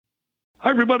Hi,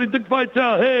 everybody. Dick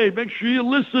Vitale. Hey, make sure you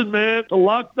listen, man, to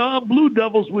Locked On Blue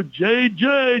Devils with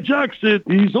J.J. Jackson.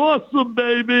 He's awesome,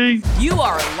 baby. You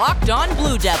are Locked On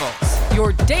Blue Devils,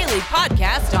 your daily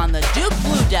podcast on the Duke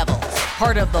Blue Devils,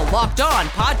 part of the Locked On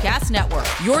Podcast Network,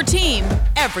 your team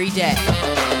every day.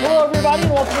 Hello, everybody,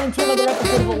 and welcome into another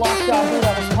episode of the Locked On Blue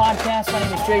Devils podcast. My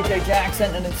name is J.J.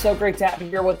 Jackson, and it's so great to have you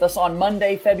here with us on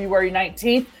Monday, February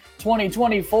 19th,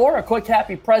 2024. A quick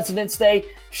happy President's Day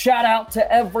shout out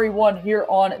to everyone here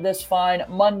on this fine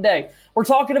Monday. We're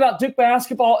talking about Duke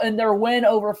basketball and their win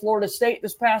over Florida State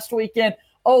this past weekend.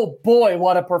 Oh boy,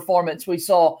 what a performance we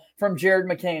saw from Jared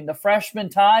McCain. The freshman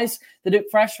ties the Duke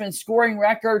freshman scoring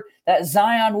record that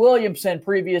Zion Williamson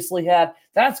previously had.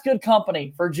 That's good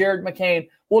company for Jared McCain.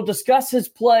 We'll discuss his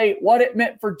play, what it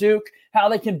meant for Duke, how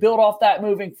they can build off that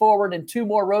moving forward, and 2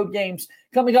 more road games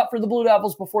coming up for the Blue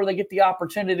Devils before they get the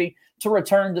opportunity to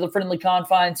return to the friendly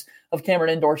confines of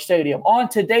Cameron Indoor Stadium. On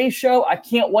today's show, I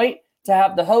can't wait to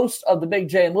have the host of the Big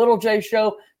J and Little J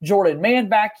show, Jordan Mann,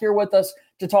 back here with us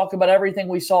to talk about everything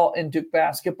we saw in Duke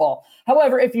basketball.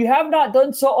 However, if you have not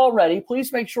done so already,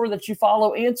 please make sure that you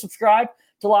follow and subscribe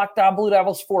to Locked On Blue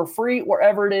Devils for free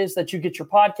wherever it is that you get your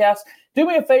podcast. Do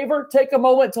me a favor, take a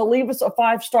moment to leave us a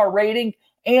 5-star rating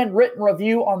and written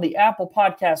review on the Apple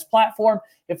Podcast platform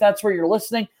if that's where you're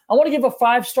listening. I want to give a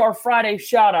 5-star Friday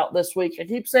shout out this week. I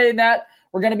keep saying that.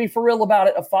 We're going to be for real about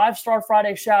it. A 5-star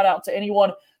Friday shout out to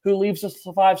anyone who leaves us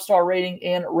a 5-star rating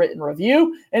and written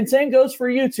review. And same goes for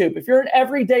YouTube. If you're an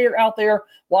everydayer out there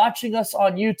watching us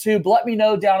on YouTube, let me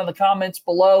know down in the comments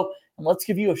below, and let's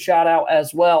give you a shout out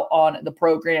as well on the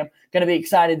program. Going to be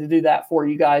excited to do that for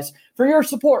you guys. For your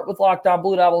support with Locked On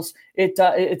Blue Devils,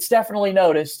 it's definitely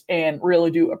noticed, and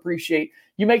really do appreciate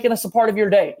you making us a part of your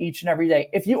day each and every day.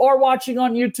 If you are watching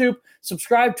on YouTube,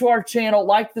 subscribe to our channel,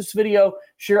 like this video,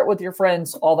 share it with your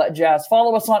friends, all that jazz.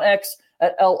 Follow us on X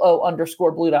at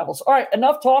LO_Blue Devils. All right,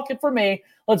 enough talking for me.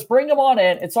 Let's bring him on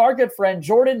in. It's our good friend,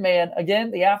 Jordan Mann. Again,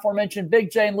 the aforementioned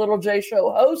Big J and Little J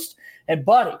show host. And,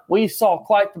 buddy, we saw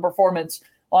quite the performance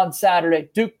on Saturday.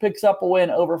 Duke picks up a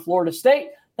win over Florida State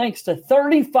thanks to a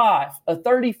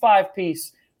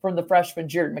 35-piece from the freshman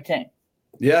Jared McCain.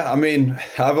 Yeah, I mean,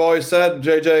 I've always said,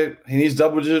 JJ, he needs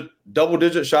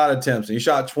double-digit shot attempts. He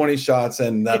shot 20 shots,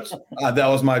 and that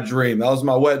was my dream. That was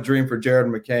my wet dream for Jared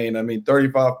McCain. I mean,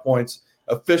 35 points,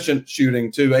 efficient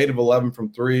shooting, too, 8 of 11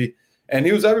 from 3. And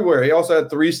he was everywhere. He also had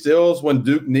 3 steals when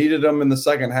Duke needed him in the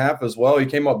second half as well. He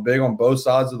came up big on both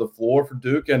sides of the floor for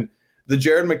Duke. And the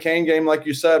Jared McCain game, like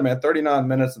you said, man, 39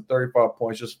 minutes and 35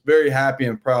 points, just very happy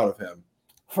and proud of him.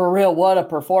 For real, what a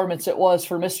performance it was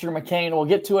for Mr. McCain. We'll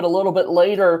get to it a little bit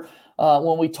later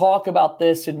when we talk about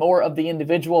this and more of the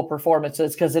individual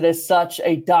performances, because it is such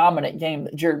a dominant game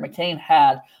that Jared McCain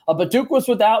had. But Duke was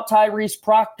without Tyrese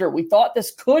Proctor. We thought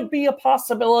this could be a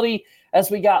possibility as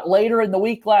we got later in the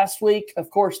week last week. Of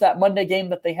course, that Monday game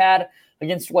that they had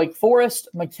against Wake Forest,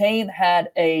 McCain had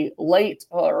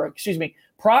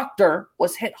Proctor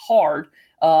was hit hard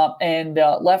and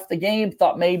left the game.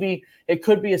 Thought maybe it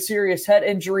could be a serious head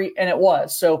injury, and it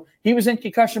was. So he was in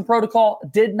concussion protocol,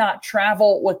 did not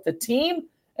travel with the team,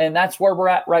 and that's where we're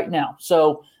at right now.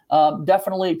 So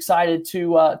definitely excited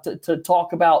to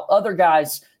talk about other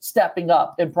guys stepping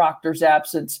up in Proctor's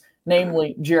absence,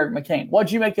 namely Jared McCain. What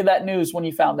did you make of that news when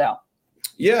you found out?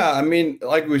 Yeah, I mean,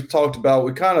 like we talked about,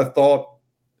 we kind of thought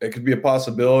it could be a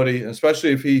possibility,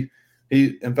 especially if he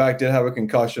in fact did have a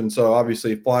concussion. So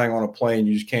obviously flying on a plane,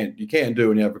 you can't do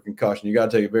when you have a concussion. You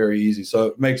got to take it very easy. So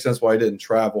it makes sense why he didn't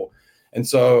travel. And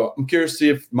so I'm curious to see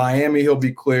if Miami he'll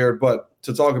be cleared. But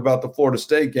to talk about the Florida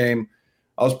State game,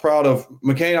 I was proud of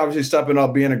McCain obviously stepping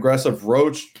up, being aggressive.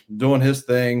 Roach doing his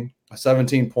thing,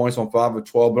 17 points on 5 of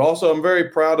 12. But also I'm very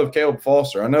proud of Caleb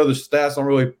Foster. I know the stats don't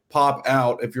really pop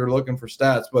out if you're looking for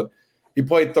stats, but he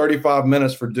played 35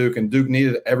 minutes for Duke, and Duke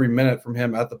needed every minute from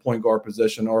him at the point guard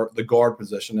position or the guard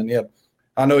position. And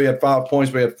I know he had 5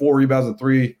 points, but he had 4 rebounds and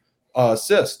 3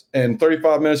 assists. And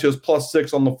 35 minutes, he was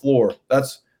 +6 on the floor.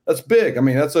 That's big. I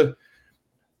mean,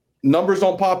 numbers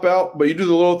don't pop out, but you do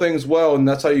the little things well, and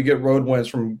that's how you get road wins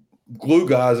from glue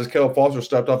guys, as Caleb Foster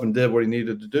stepped up and did what he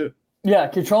needed to do. Yeah,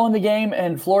 controlling the game,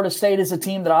 and Florida State is a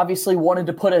team that obviously wanted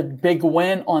to put a big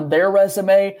win on their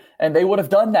resume, and they would have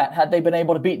done that had they been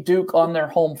able to beat Duke on their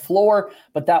home floor,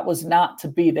 but that was not to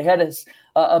be. They had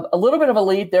a little bit of a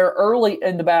lead there early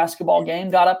in the basketball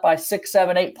game, got up by 6,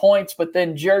 7, 8 points, but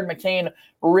then Jared McCain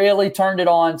really turned it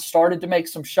on, started to make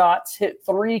some shots, hit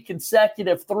 3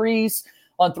 consecutive threes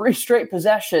on 3 straight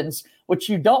possessions, which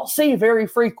you don't see very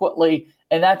frequently.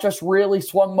 And that just really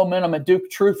swung momentum, and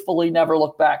Duke truthfully never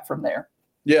looked back from there.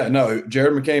 Yeah, no,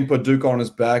 Jared McCain put Duke on his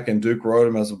back, and Duke rode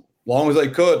him as long as they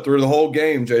could through the whole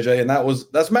game, JJ. And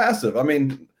that's massive. I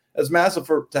mean, it's massive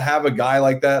to have a guy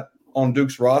like that on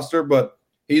Duke's roster, but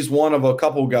he's one of a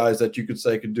couple guys that you could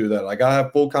say could do that. Like, I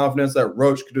have full confidence that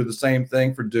Roach could do the same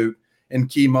thing for Duke in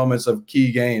key moments of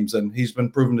key games, and he's been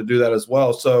proven to do that as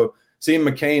well. So seeing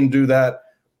McCain do that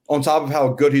on top of how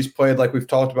good he's played, like we've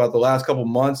talked about the last couple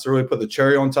months, to really put the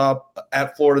cherry on top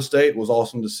at Florida State was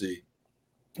awesome to see.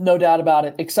 No doubt about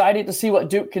it. Excited to see what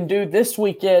Duke can do this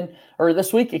week,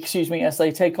 as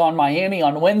they take on Miami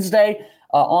on Wednesday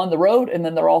on the road. And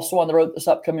then they're also on the road this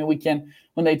upcoming weekend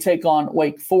when they take on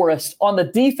Wake Forest. On the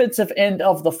defensive end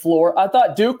of the floor, I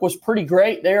thought Duke was pretty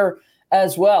great there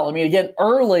as well. I mean, again,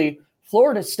 early,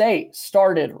 Florida State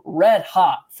started red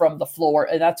hot from the floor,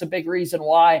 and that's a big reason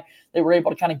why they were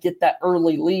able to kind of get that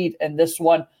early lead in this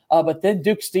one. But then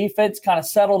Duke's defense kind of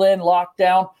settled in, locked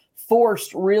down,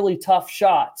 forced really tough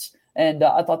shots. And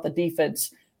I thought the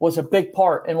defense was a big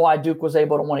part in why Duke was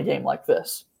able to win a game like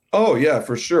this. Oh, yeah,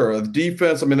 for sure. The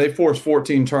defense, I mean, they forced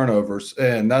 14 turnovers,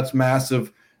 and that's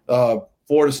massive.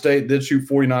 Florida State did shoot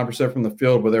 49% from the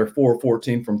field, but they're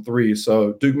 4-14 from three.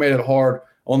 So Duke made it hard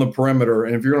on the perimeter.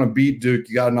 And if you're going to beat Duke,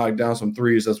 you got to knock down some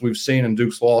threes, as we've seen in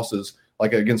Duke's losses,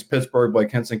 like against Pittsburgh,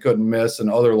 Blake Henson couldn't miss,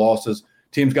 and other losses.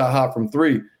 Teams got hot from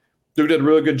three. Duke did a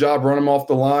really good job running them off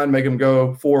the line, make them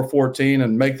go 4-14,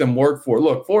 and make them work for it.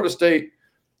 Look, Florida State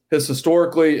has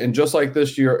historically, and just like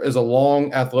this year, is a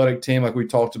long athletic team like we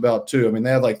talked about too. I mean,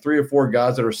 they had like 3 or 4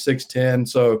 guys that are 6'10",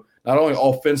 so not only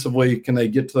offensively can they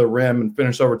get to the rim and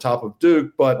finish over top of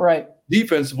Duke, but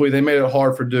defensively they made it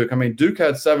hard for Duke. I mean, Duke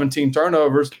had 17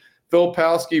 turnovers.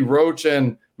 Filipowski, Roach,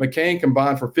 and McCain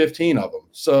combined for 15 of them.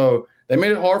 So they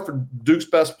made it hard for Duke's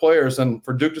best players, and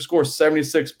for Duke to score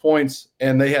 76 points,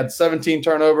 and they had 17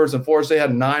 turnovers, and Florida State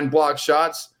had 9 blocked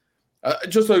shots.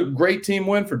 Just a great team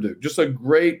win for Duke. Just a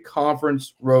great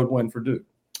conference road win for Duke.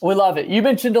 We love it. You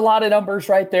mentioned a lot of numbers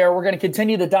right there. We're going to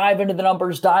continue to dive into the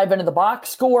numbers, dive into the box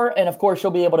score, and of course,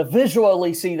 you'll be able to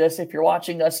visually see this if you're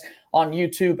watching us on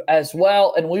YouTube as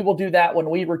well, and we will do that when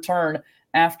we return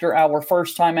after our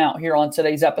first time out here on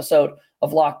today's episode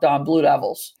of Locked On Blue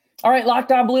Devils. All right,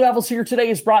 Locked On Blue Devils here today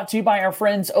is brought to you by our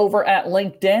friends over at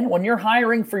LinkedIn. When you're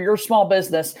hiring for your small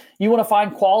business, you want to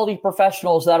find quality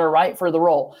professionals that are right for the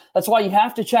role. That's why you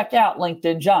have to check out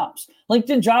LinkedIn Jobs.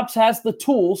 LinkedIn Jobs has the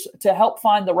tools to help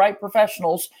find the right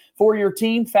professionals for your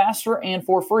team faster and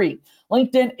for free.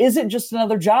 LinkedIn isn't just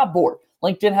another job board.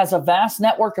 LinkedIn has a vast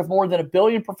network of more than 1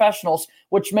 billion professionals,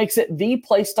 which makes it the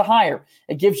place to hire.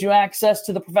 It gives you access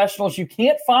to the professionals you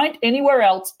can't find anywhere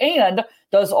else and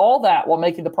does all that while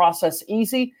making the process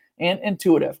easy and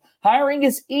intuitive. Hiring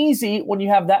is easy when you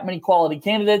have that many quality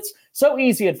candidates. So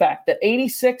easy, in fact, that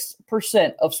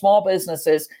 86% of small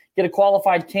businesses get a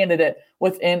qualified candidate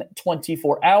within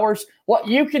 24 hours. What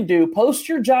you can do, post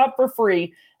your job for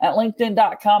free at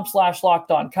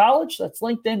linkedin.com/lockedoncollege. That's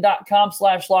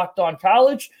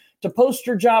linkedin.com/lockedoncollege to post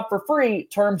your job for free.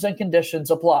 Terms and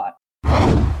conditions apply.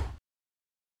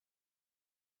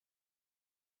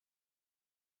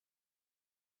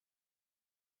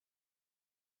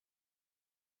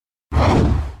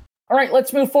 All right,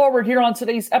 let's move forward here on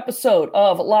today's episode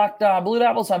of Locked On Blue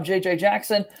Devils. I'm JJ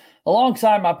Jackson,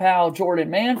 alongside my pal Jordan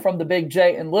Mann from the Big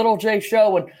J and Little J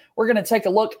Show, and we're going to take a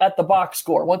look at the box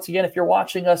score. Once again, if you're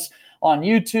watching us on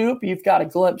YouTube, you've got a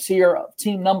glimpse here of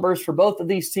team numbers for both of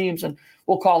these teams, and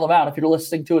we'll call them out if you're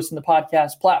listening to us in the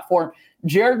podcast platform.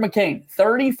 Jared McCain,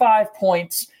 35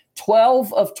 points,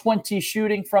 12 of 20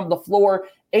 shooting from the floor,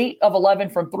 8 of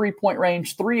 11 from three-point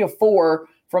range, 3 of 4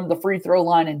 from the free throw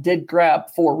line, and did grab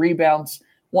 4 rebounds,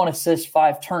 1 assist,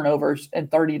 5 turnovers,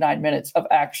 and 39 minutes of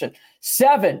action.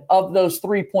 7 of those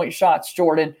 3-point shots,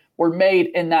 Jordan, were made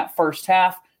in that first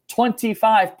half.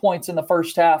 25 points in the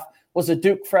first half was a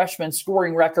Duke freshman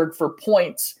scoring record for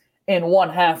points in one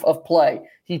half of play.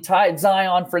 He tied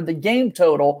Zion for the game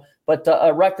total, but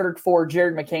a record for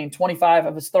Jared McCain, 25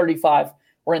 of his 35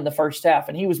 were in the first half,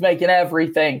 and he was making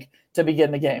everything to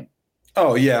begin the game.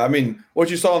 Oh, yeah. I mean, what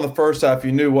you saw in the first half,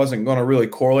 you knew wasn't going to really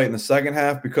correlate in the second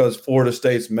half, because Florida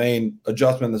State's main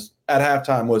adjustment at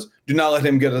halftime was do not let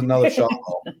him get another shot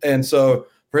off. And so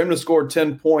for him to score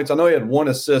 10 points, I know he had 1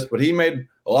 assist, but he made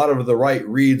a lot of the right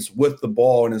reads with the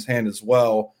ball in his hand as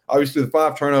well. Obviously, the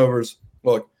 5 turnovers,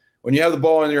 look, when you have the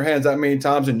ball in your hands that many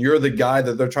times and you're the guy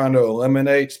that they're trying to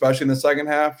eliminate, especially in the second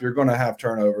half, you're going to have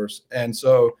turnovers. And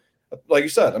so, like you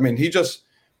said, I mean,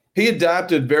 he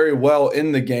adapted very well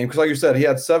in the game, because like you said, he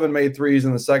had 7 made threes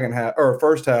in the second half or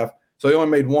first half. So he only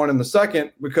made 1 in the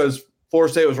second because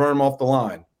Florida State was running him off the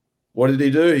line. What did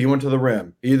he do? He went to the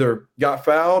rim. He either got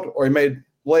fouled or he made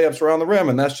layups around the rim.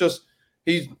 And that's just,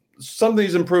 he's something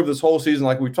he's improved this whole season,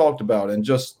 like we talked about, and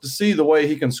just to see the way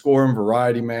he can score in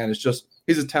variety, man, it's just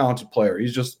he's a talented player.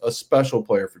 He's just a special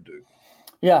player for Duke.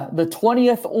 Yeah, the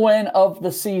 20th win of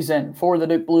the season for the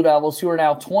Duke Blue Devils, who are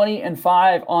now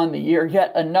 20-5 on the year.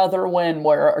 Yet another win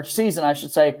or season, I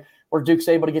should say, where Duke's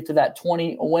able to get to that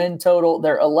 20-win total.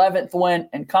 Their 11th win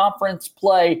in conference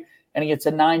play, and he gets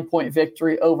a 9-point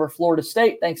victory over Florida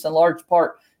State, thanks in large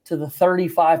part to the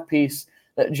 35-piece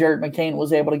that Jared McCain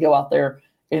was able to go out there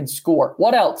and score.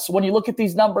 What else? When you look at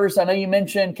these numbers, I know you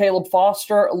mentioned Caleb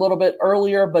Foster a little bit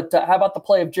earlier, but how about the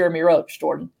play of Jeremy Roach,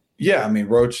 Jordan? Yeah, I mean,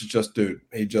 Roach is just, dude,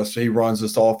 he runs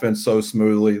this offense so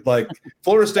smoothly. Like,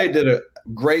 Florida State did a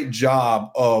great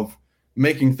job of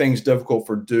making things difficult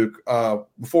for Duke.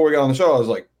 Before we got on the show, I was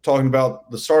like talking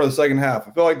about the start of the second half.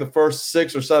 I feel like the first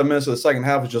 6 or 7 minutes of the second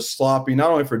half was just sloppy,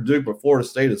 not only for Duke, but Florida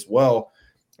State as well.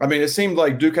 I mean, it seemed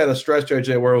like Duke had a stretch,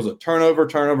 JJ, where it was a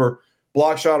turnover,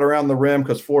 block shot around the rim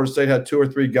because Florida State had 2 or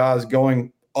 3 guys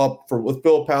going up with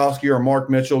Filipowski or Mark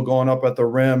Mitchell going up at the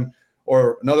rim,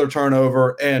 or another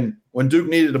turnover. And when Duke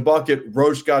needed a bucket,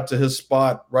 Roach got to his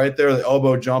spot right there, the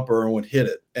elbow jumper, and would hit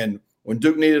it. And when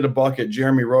Duke needed a bucket,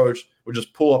 Jeremy Roach would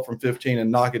just pull up from 15 and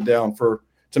knock it down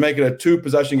to make it a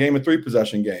 2-possession game, a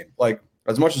 3-possession game. Like,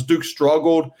 as much as Duke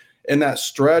struggled in that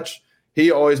stretch,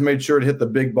 he always made sure to hit the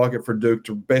big bucket for Duke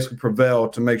to basically prevail,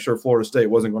 to make sure Florida State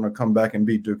wasn't going to come back and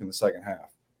beat Duke in the second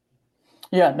half.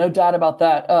 Yeah, no doubt about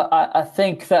that. I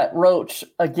think that Roach,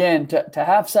 again, to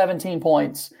have 17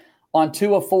 points on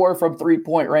 2 of 4 from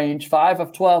three-point range, 5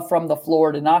 of 12 from the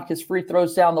floor, to knock his free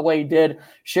throws down the way he did,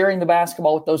 sharing the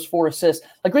basketball with those 4 assists.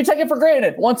 Like, we take it for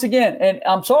granted once again. And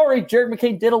I'm sorry, Jared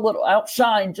McCain did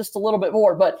outshine just a little bit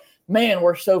more, but man,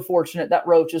 we're so fortunate that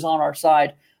Roach is on our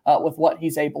side with what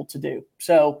he's able to do.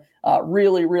 So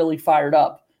really, really fired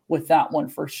up with that one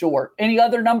for sure. Any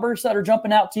other numbers that are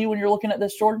jumping out to you when you're looking at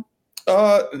this, Jordan?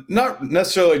 Not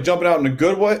necessarily jumping out in a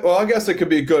good way. Well, I guess it could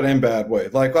be a good and bad way.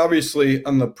 Like, obviously,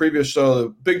 on the previous show,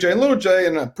 Big J and Little J,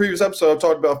 in a previous episode, I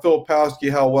talked about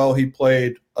Filipowski, how well he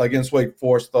played against Wake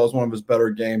Forest. That was one of his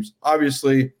better games.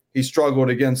 Obviously, he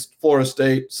struggled against Florida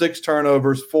State. 6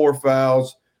 turnovers, 4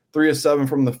 fouls, 3 of 7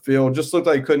 from the field. Just looked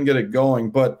like he couldn't get it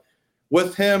going. But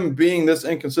with him being this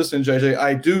inconsistent, JJ,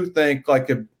 I do think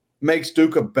like it makes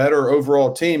Duke a better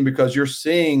overall team, because you're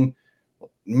seeing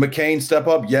McCain step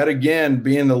up yet again,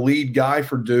 being the lead guy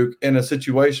for Duke in a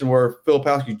situation where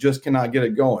Filipowski just cannot get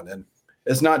it going. And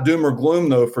it's not doom or gloom,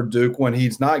 though, for Duke when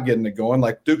he's not getting it going.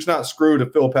 Like, Duke's not screwed if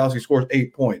Filipowski scores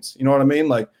 8 points. You know what I mean?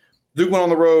 Like, Duke went on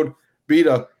the road, beat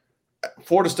a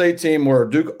Florida State team where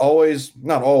Duke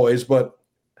not always, but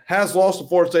has lost to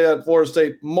Florida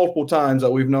State multiple times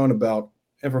that we've known about.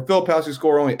 And for Filipowski to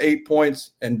score only 8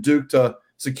 points and Duke to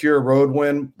secure a road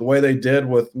win the way they did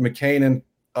with McCain and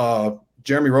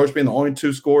Jeremy Roach being the only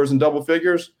 2 scorers in double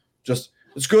figures,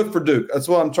 it's good for Duke. That's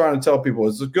what I'm trying to tell people.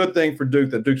 It's a good thing for Duke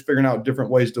that Duke's figuring out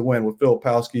different ways to win with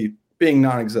Filipowski being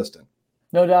non-existent.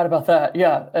 No doubt about that.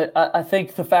 Yeah, I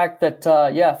think the fact that,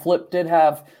 Flip did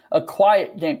have a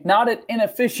quiet game, not an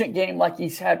inefficient game like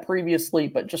he's had previously,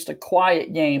 but just a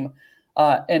quiet game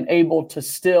and able to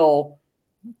still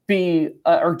be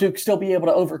or Duke still be able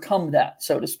to overcome that,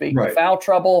 so to speak. Right. The foul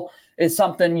trouble is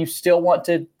something you still want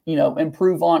to,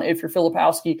 improve on if you're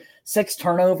Filipowski. 6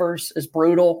 turnovers is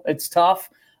brutal. It's tough.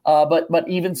 But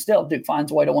even still, Duke finds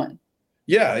a way to win.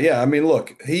 Yeah. I mean,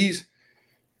 look, he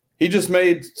just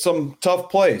made some tough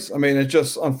plays. I mean, it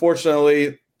just,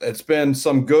 unfortunately, it's been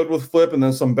some good with Flip and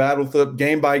then some bad with Flip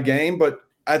game by game. But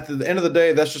at the end of the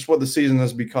day, that's just what the season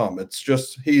has become. It's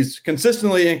just he's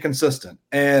consistently inconsistent.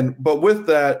 But with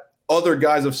that, other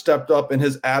guys have stepped up in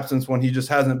his absence when he just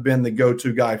hasn't been the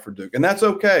go-to guy for Duke. And that's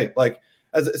okay. Like,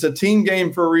 it's a team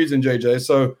game for a reason, JJ.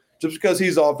 So just because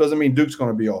he's off doesn't mean Duke's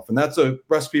going to be off. And that's a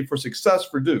recipe for success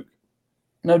for Duke.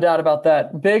 No doubt about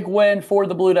that. Big win for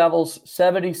the Blue Devils,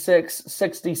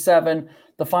 76-67,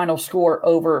 the final score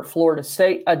over Florida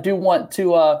State. I do want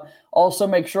to also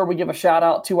make sure we give a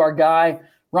shout-out to our guy,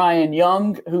 Ryan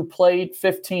Young, who played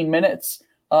 15 minutes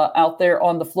out there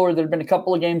on the floor. There have been a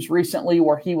couple of games recently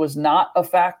where he was not a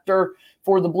factor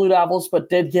for the Blue Devils,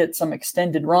 but did get some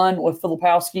extended run with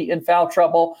Filipowski in foul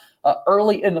trouble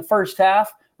early in the first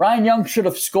half. Ryan Young should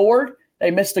have scored. They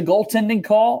missed a goaltending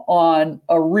call on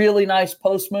a really nice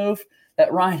post move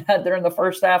that Ryan had there in the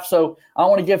first half. So I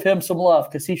want to give him some love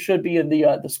because he should be in the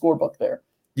scorebook there.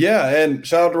 Yeah, and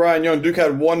shout out to Ryan Young. Duke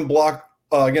had 1 block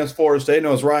against Florida State, and it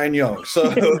was Ryan Young.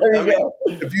 So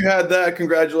if you had that,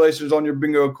 congratulations on your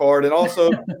bingo card. And also,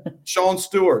 Sean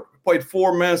Stewart played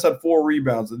 4 minutes, had 4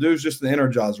 rebounds. The dude's just the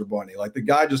Energizer Bunny. Like, the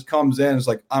guy just comes in and is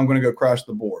like, I'm going to go crash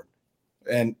the board.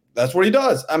 And that's what he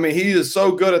does. I mean, he is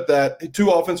so good at that. 2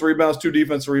 offensive rebounds, 2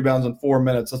 defensive rebounds in 4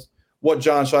 minutes. That's what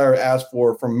Jon Scheyer asked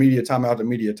for from media timeout to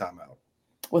media timeout.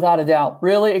 Without a doubt.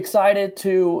 Really excited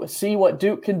to see what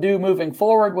Duke can do moving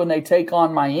forward when they take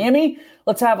on Miami.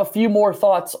 Let's have a few more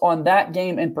thoughts on that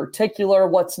game in particular.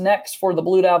 What's next for the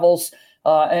Blue Devils?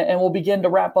 And we'll begin to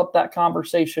wrap up that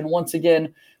conversation once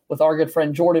again with our good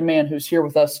friend Jordan Mann, who's here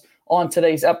with us on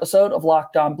today's episode of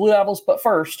Locked On Blue Devils. But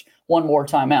first, one more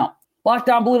timeout. Locked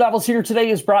On Blue Devils here today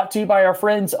is brought to you by our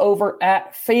friends over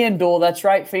at FanDuel. That's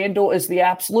right, FanDuel is the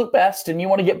absolute best, and you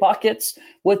want to get buckets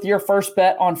with your first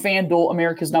bet on FanDuel,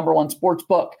 America's #1 sports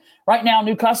book. Right now,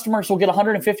 new customers will get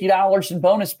 $150 in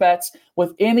bonus bets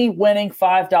with any winning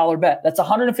 $5 bet. That's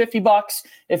 $150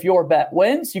 if your bet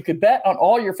wins. You could bet on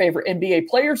all your favorite NBA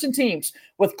players and teams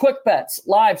with quick bets,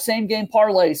 live same-game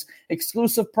parlays,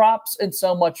 exclusive props, and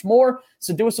so much more.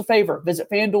 So do us a favor. Visit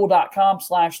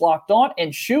FanDuel.com/lockedon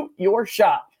and shoot your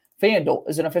shot. FanDuel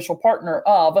is an official partner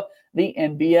of the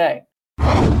NBA.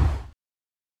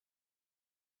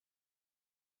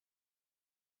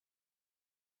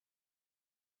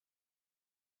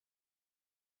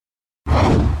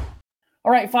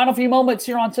 All right, final few moments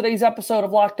here on today's episode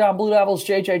of Locked On Blue Devils.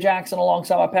 JJ Jackson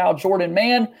alongside my pal Jordan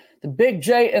Mann, the Big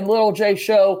J and Little J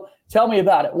show. Tell me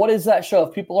about it. What is that show?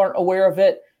 If people aren't aware of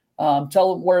it,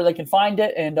 tell them where they can find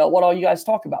it and what all you guys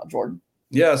talk about, Jordan.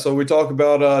 Yeah, so we talk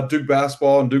about Duke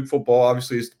basketball and Duke football.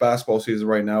 Obviously, it's the basketball season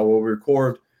right now. We'll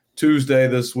record Tuesday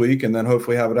this week and then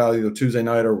hopefully have it out either Tuesday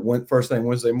night or first thing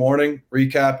Wednesday morning,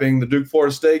 recapping the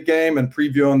Duke-Florida State game and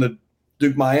previewing the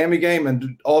Duke-Miami game,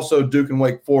 and also Duke and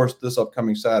Wake Forest this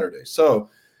upcoming Saturday. So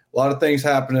a lot of things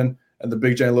happening at the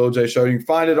Big J and Little J show. You can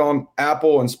find it on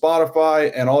Apple and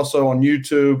Spotify and also on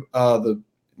YouTube. The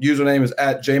username is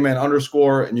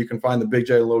 @JMan_, and you can find the Big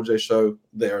J and Little J show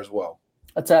there as well.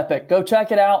 That's epic. Go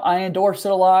check it out. I endorse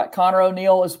it a lot. Connor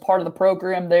O'Neill is part of the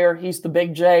program there. He's the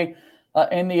Big J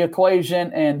in the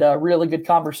equation, and really good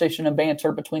conversation and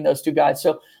banter between those two guys.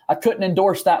 So I couldn't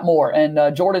endorse that more.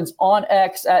 And Jordan's on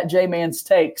X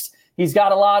 @JMansTakes. He's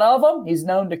got a lot of them. He's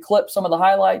known to clip some of the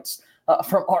highlights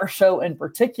from our show in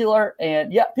particular.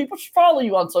 And, yeah, people should follow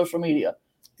you on social media.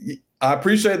 I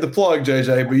appreciate the plug,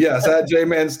 JJ. But, yes,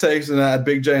 @JMansTakes and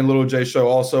 @Big J and Little J show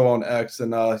also on X.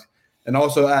 And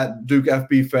also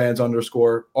 @DukeFBFans_,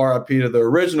 RIP to the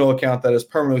original account that is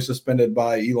permanently suspended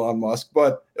by Elon Musk.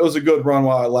 But it was a good run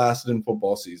while it lasted in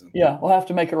football season. Yeah, we'll have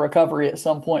to make a recovery at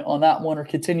some point on that one or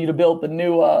continue to build the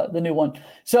new one.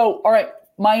 So, all right,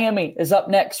 Miami is up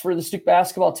next for the Duke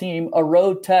basketball team. A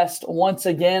road test once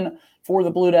again for the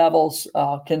Blue Devils.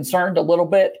 Concerned a little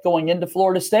bit going into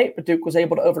Florida State, but Duke was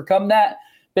able to overcome that.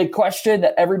 Big question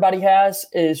that everybody has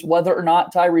is whether or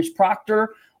not Tyrese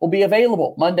Proctor will be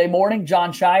available Monday morning.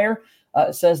 Jon Scheyer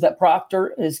says that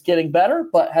Proctor is getting better,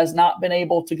 but has not been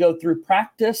able to go through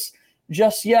practice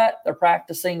just yet. They're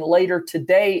practicing later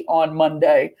today on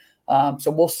Monday. So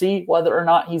we'll see whether or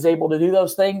not he's able to do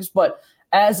those things. But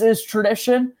as is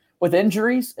tradition with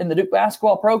injuries in the Duke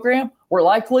basketball program, we're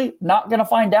likely not going to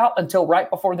find out until right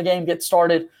before the game gets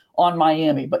started on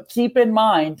Miami. But keep in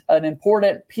mind an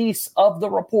important piece of the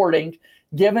reporting,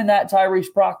 given that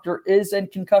Tyrese Proctor is in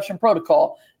concussion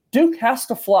protocol, Duke has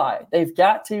to fly. They've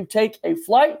got to take a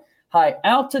flight, high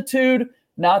altitude,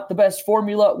 not the best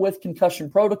formula with concussion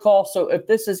protocol. So if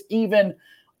this is even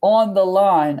on the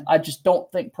line, I just don't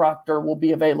think Proctor will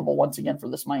be available once again for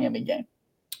this Miami game.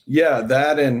 Yeah,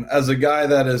 that, and as a guy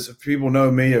that is, if people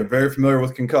know me, are very familiar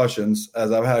with concussions,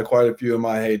 as I've had quite a few in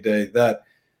my heyday, that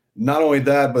not only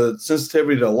that, but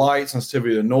sensitivity to light,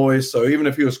 sensitivity to noise. So even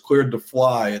if he was cleared to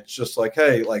fly, it's just like,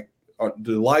 hey, like,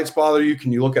 do the lights bother you?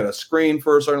 Can you look at a screen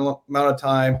for a certain amount of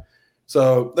time?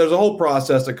 So there's a whole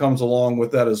process that comes along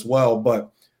with that as well.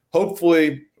 But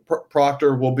hopefully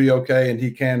Proctor will be okay and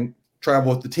he can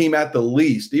travel with the team at the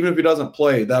least. Even if he doesn't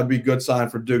play, that would be a good sign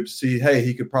for Duke to see, hey,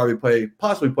 he could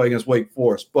possibly play against Wake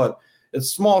Forest. But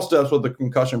it's small steps with the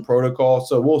concussion protocol,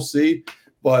 so we'll see.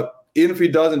 But even if he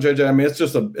doesn't, JJ, I mean,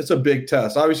 it's a big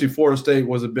test. Obviously, Florida State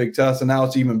was a big test, and now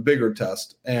it's an even bigger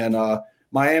test. And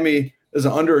Miami is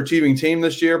an underachieving team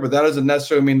this year, but that doesn't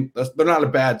necessarily mean they're not a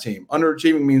bad team.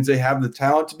 Underachieving means they have the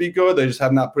talent to be good. They just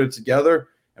have not put it together.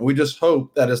 And we just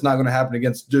hope that it's not going to happen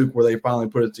against Duke where they finally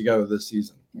put it together this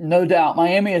season. No doubt.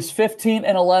 Miami is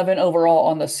 15-11 overall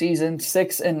on the season,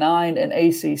 6-9 in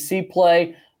ACC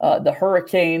play. The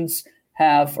Hurricanes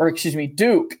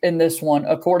Duke in this one,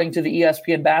 according to the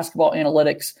ESPN basketball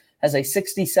analytics, has a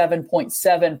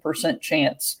 67.7%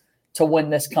 chance to win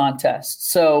this contest.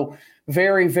 So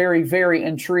very, very, very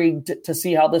intrigued to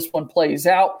see how this one plays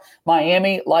out.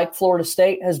 Miami, like Florida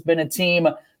State, has been a team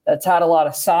that's had a lot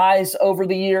of size over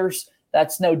the years.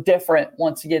 That's no different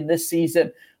once again this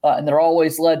season, and they're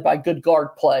always led by good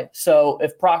guard play. So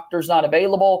if Proctor's not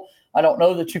available, I don't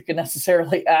know that you can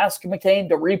necessarily ask McCain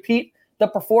to repeat the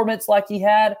performance like he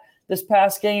had this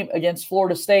past game against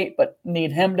Florida State, but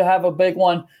need him to have a big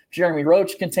one. Jeremy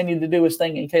Roach continued to do his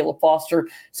thing, and Caleb Foster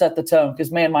set the tone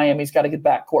because, man, Miami's got a good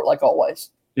backcourt like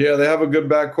always. Yeah, they have a good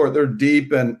backcourt. They're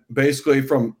deep, and basically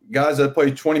from guys that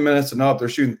play 20 minutes and up, they're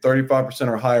shooting 35%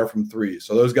 or higher from three.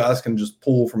 So those guys can just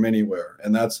pull from anywhere,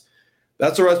 and that's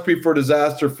a recipe for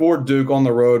disaster for Duke on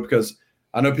the road, because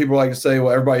I know people like to say,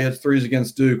 well, everybody hits threes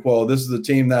against Duke. Well, this is a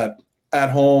team that at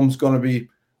home is going to be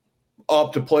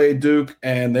up to play Duke,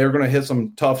 and they're going to hit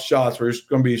some tough shots where you're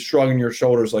going to be shrugging your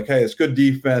shoulders like, hey, it's good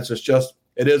defense.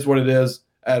 It is what it is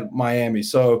at Miami.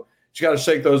 So you got to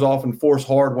shake those off and force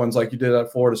hard ones like you did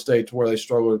at Florida State to where they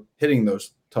struggle hitting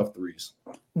those tough threes.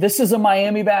 This is a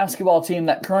Miami basketball team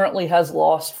that currently has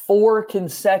lost 4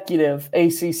 consecutive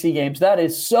ACC games. That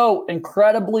is so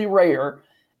incredibly rare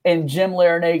in Jim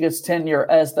Larinaga's tenure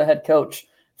as the head coach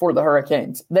for the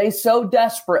Hurricanes. They so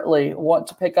desperately want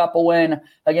to pick up a win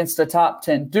against a top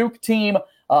 10 Duke team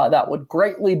that would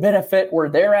greatly benefit where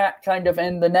they're at kind of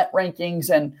in the net rankings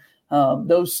and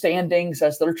those standings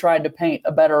as they're trying to paint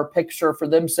a better picture for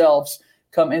themselves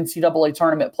come NCAA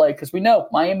tournament play. Because we know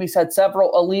Miami's had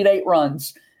several Elite Eight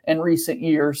runs in recent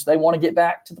years. They want to get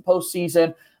back to the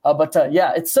postseason. But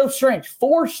it's so strange.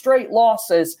 4 straight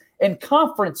losses in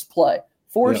conference play.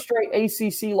 4 straight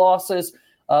ACC losses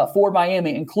for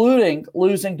Miami, including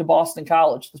losing to Boston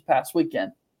College this past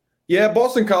weekend. Yeah,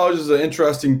 Boston College is an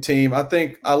interesting team.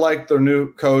 I like their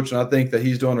new coach, and I think that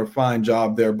he's doing a fine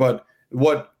job there. But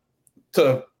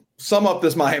to sum up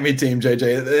this Miami team,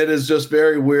 JJ, it is just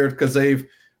very weird because they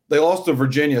lost to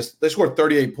Virginia. They scored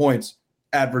 38 points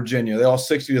at Virginia. They lost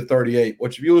 60-38,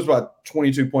 which if you lose by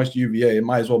 22 points to UVA, it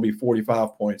might as well be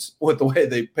 45 points with the way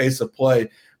they pace the play.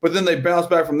 But then they bounced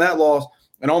back from that loss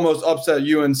and almost upset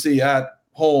UNC at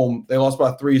home. They lost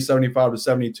by 3,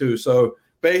 75-72. So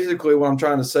basically what I'm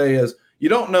trying to say is you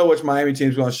don't know which Miami team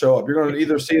is going to show up. You're going to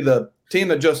either see the team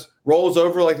that just rolls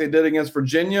over like they did against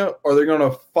Virginia, or they're going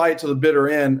to fight to the bitter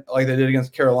end like they did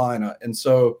against Carolina. And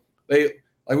so they,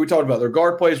 like we talked about, their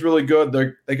guard play is really good.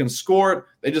 They can score it.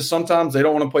 They just sometimes they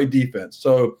don't want to play defense.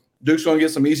 So Duke's going to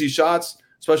get some easy shots,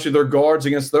 especially their guards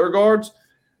against their guards.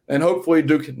 And hopefully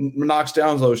Duke knocks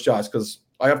down those shots because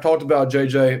like I've talked about,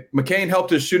 JJ, McCain helped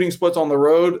his shooting splits on the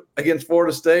road against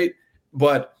Florida State,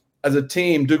 but as a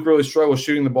team, Duke really struggles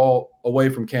shooting the ball away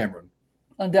from Cameron.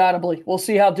 Undoubtedly. We'll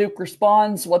see how Duke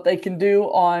responds, what they can do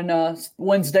on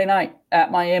Wednesday night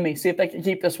at Miami, see if they can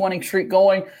keep this winning streak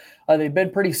going. They've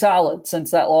been pretty solid since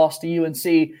that loss to UNC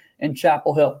in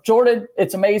Chapel Hill. Jordan,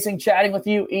 it's amazing chatting with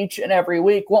you each and every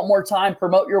week. One more time,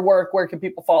 promote your work. Where can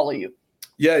people follow you?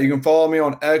 Yeah, you can follow me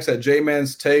on X at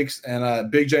JMan's Takes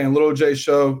and Big J and Little J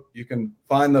Show. You can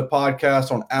find the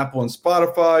podcast on Apple and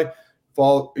Spotify.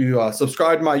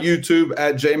 Subscribe to my YouTube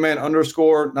at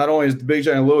JMan_. Not only is the Big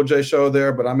J and Little J Show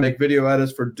there, but I make video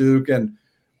edits for Duke and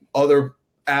other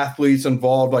athletes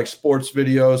involved, like sports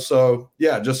videos. So,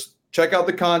 yeah, just check out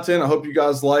the content. I hope you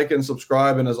guys like and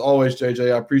subscribe. And as always,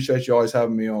 JJ, I appreciate you always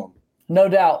having me on. No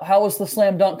doubt. How was the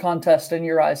slam dunk contest in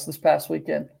your eyes this past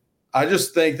weekend? I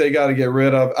just think they got to get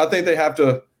rid of – I think they have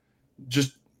to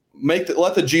just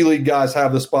let the G League guys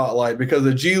have the spotlight, because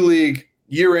the G League –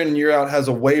 year in and year out has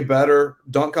a way better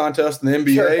dunk contest than the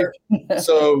NBA. Sure.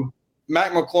 So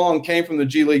Mac McClung came from the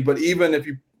G League, but even if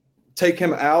you take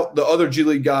him out, the other G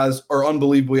League guys are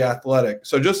unbelievably athletic.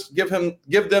 So just give them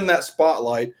that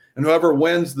spotlight, and whoever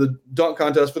wins the dunk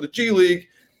contest for the G League,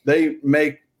 they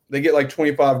get like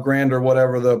 $25,000 or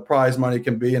whatever the prize money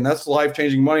can be. And that's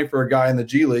life-changing money for a guy in the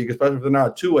G League, especially if they're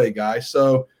not a two-way guy.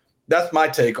 So that's my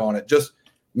take on it. Just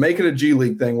make it a G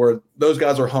League thing where those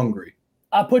guys are hungry.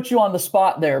 I put you on the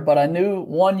spot there, but I knew,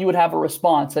 1, you would have a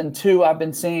response, and 2, I've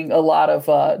been seeing a lot of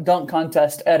dunk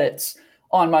contest edits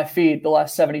on my feed the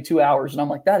last 72 hours, and I'm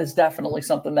like, that is definitely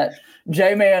something that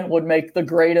J-Man would make the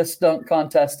greatest dunk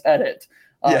contest edit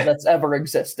that's ever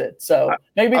existed. So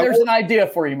maybe there's an idea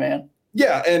for you, man.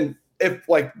 Yeah, and if,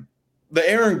 like, the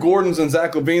Aaron Gordons and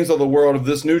Zach LaVines of the world of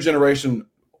this new generation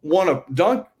want to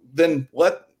dunk, then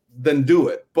do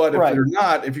it. But if they're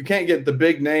not, if you can't get the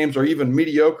big names or even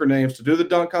mediocre names to do the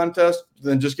dunk contest,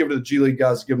 then just give it to the G League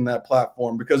guys to give them that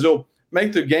platform, because it'll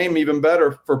make the game even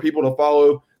better for people to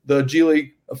follow the G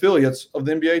League affiliates of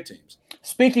the NBA teams.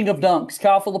 Speaking of dunks,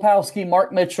 Kyle Filipowski,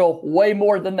 Mark Mitchell, way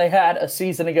more than they had a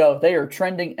season ago. They are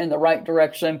trending in the right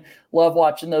direction. Love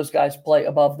watching those guys play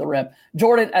above the rim.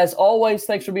 Jordan, as always,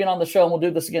 thanks for being on the show, and we'll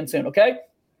do this again soon, okay?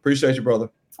 Appreciate you, brother.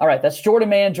 All right, that's Jordan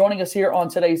Mann joining us here on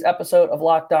today's episode of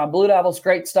Locked On Blue Devils.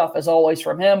 Great stuff as always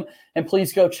from him, and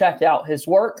please go check out his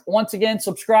work. Once again,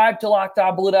 subscribe to Locked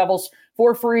On Blue Devils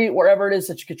for free wherever it is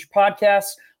that you get your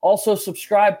podcasts. Also,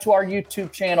 subscribe to our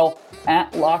YouTube channel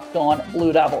at Locked On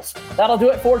Blue Devils. That'll do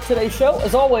it for today's show.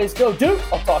 As always, go Duke.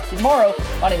 I'll talk to you tomorrow.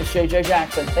 My name is JJ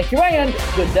Jackson. Thank you and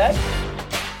good day.